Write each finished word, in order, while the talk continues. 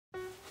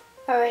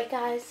Alright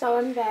guys, so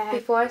I'm back.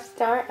 Before I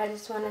start, I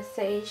just want to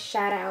say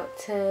shout out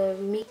to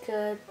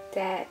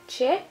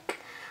Micadatchica.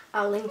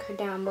 I'll link her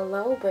down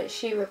below, but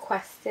she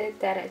requested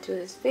that I do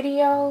this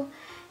video.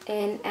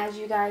 And as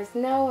you guys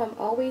know, I'm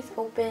always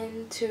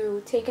open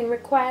to taking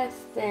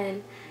requests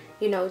and,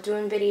 you know,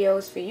 doing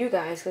videos for you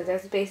guys, because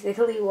that's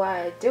basically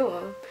why I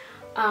do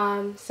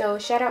them. So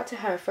shout out to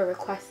her for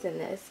requesting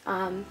this.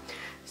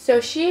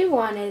 So she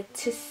wanted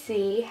to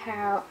see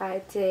how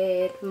I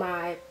did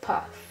my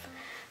puff.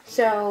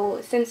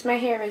 So since my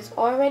hair is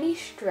already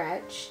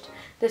stretched,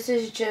 this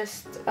is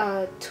just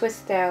a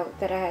twist out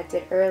that I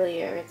did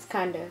earlier. It's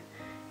kind of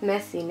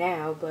messy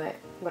now, but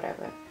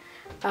whatever.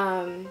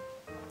 I'm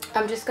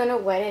just going to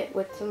wet it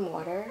with some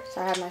water.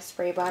 So I have my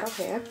spray bottle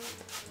here.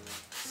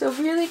 So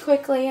really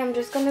quickly, I'm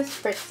just going to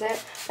spritz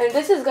it. And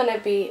this is going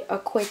to be a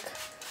quick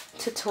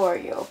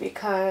tutorial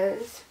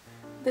because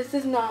this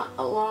is not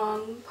a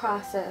long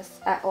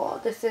process at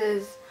all. This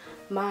is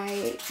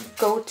my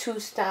go-to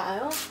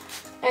style.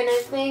 And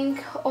I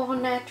think all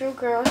natural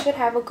girls should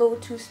have a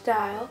go-to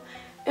style.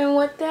 And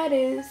what that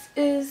is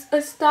a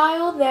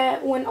style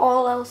that when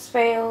all else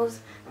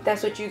fails,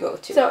 that's what you go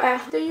to. So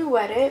after you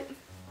wet it,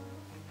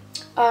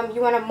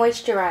 you want to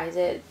moisturize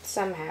it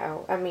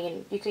somehow. I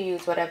mean, you could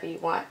use whatever you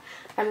want.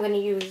 I'm going to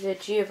use the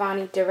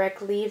Giovanni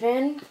Direct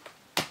Leave-In.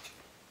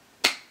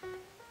 Just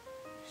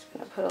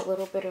going to put a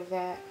little bit of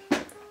that.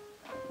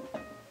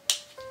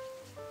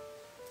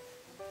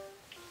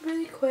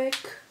 Really quick.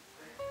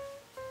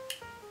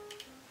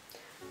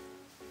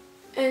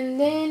 And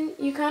then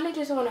you kind of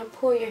just want to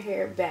pull your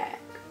hair back.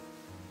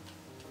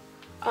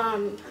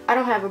 I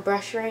don't have a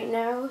brush right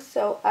now,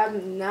 so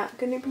I'm not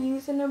going to be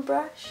using a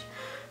brush.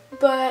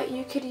 But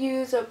you could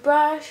use a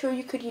brush or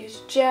you could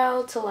use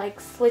gel to like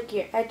slick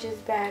your edges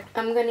back.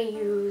 I'm going to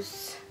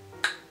use,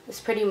 it's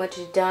pretty much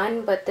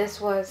done, but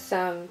this was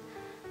some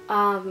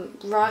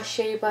raw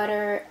shea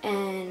butter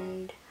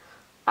and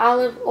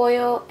olive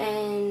oil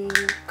and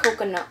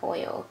coconut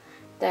oil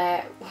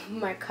that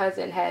my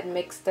cousin had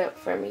mixed up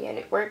for me, and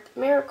it worked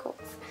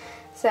miracles.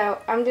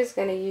 So I'm just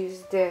going to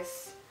use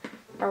this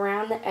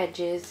around the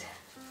edges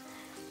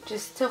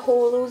just to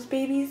hold those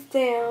babies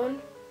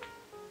down.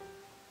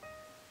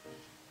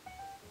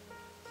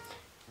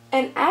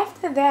 And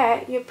after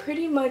that, you're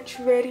pretty much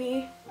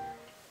ready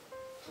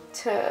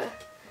to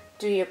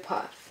do your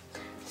puff.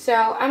 So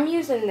I'm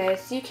using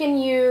this. You can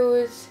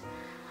use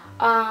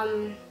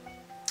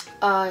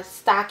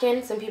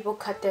stockings. Some people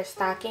cut their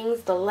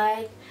stockings, the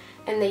leg,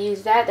 and they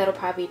use that. That'll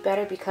probably be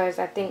better because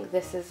I think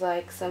this is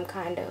like some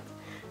kind of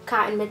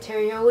cotton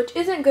material, which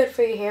isn't good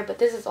for your hair, but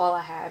this is all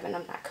I have and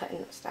I'm not cutting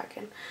the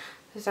stocking.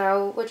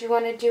 So what you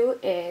want to do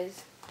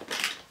is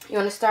you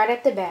want to start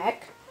at the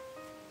back,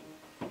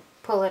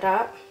 pull it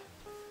up,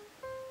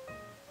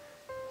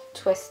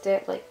 twist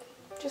it, like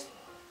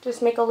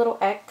just make a little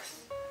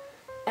X,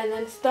 and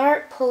then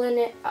start pulling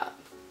it up.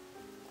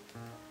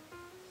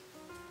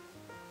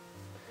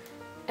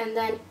 And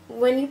then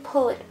when you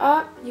pull it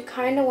up, you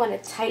kind of want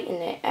to tighten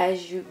it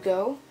as you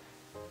go.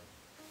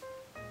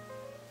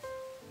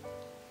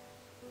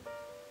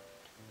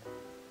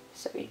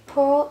 So you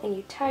pull and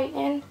you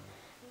tighten,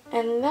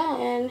 and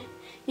then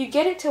you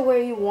get it to where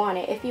you want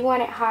it. If you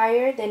want it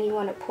higher, then you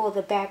want to pull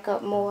the back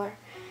up more.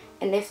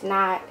 And if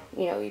not,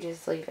 you know, you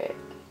just leave it.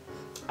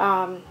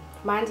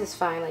 Mine's is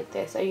fine like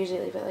this. I usually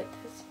leave it like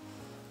this.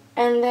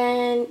 And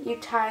then you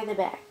tie the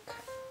back.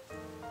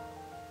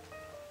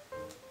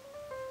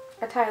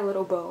 I tie a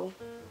little bow,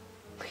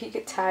 but you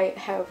could tie it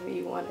however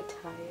you want to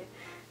tie it,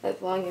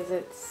 as long as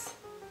it's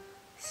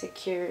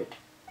secured.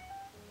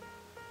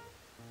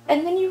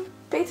 And then you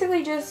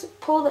basically just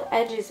pull the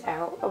edges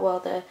out, well,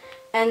 the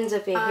ends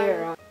of your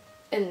hair out,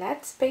 and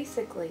that's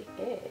basically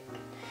it.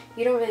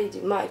 You don't really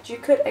do much. You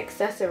could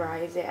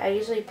accessorize it. I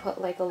usually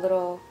put like a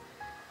little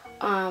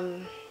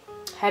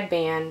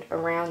headband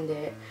around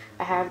it.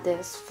 I have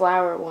this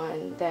flower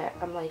one that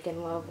I'm like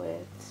in love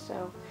with,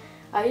 so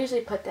I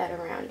usually put that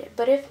around it.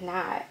 But if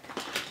not,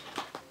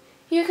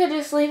 you could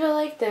just leave it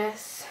like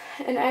this.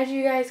 And as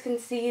you guys can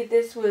see,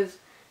 this was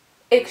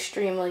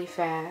extremely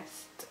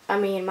fast. I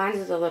mean, mine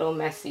is a little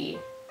messy.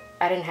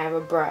 I didn't have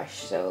a brush,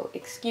 so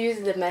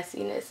excuse the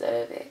messiness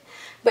of it.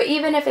 But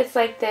even if it's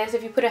like this,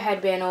 if you put a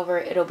headband over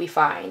it, it'll be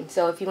fine.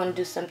 So if you want to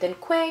do something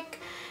quick,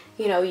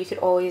 you know, you could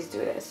always do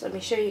this. Let me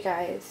show you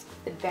guys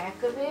the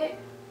back of it.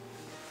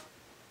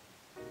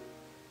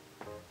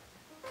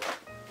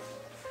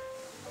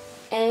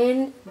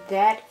 And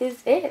that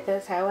is it.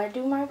 That's how I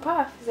do my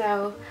puff.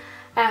 So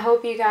I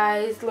hope you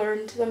guys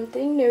learned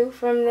something new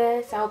from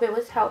this. I hope it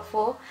was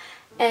helpful.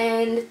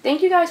 And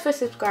thank you guys for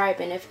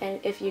subscribing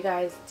if you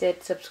guys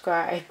did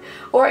subscribe.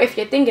 Or if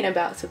you're thinking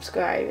about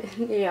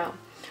subscribing. Yeah.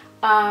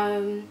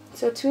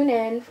 So tune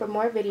in for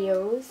more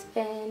videos.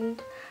 And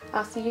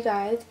I'll see you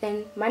guys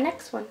in my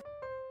next one.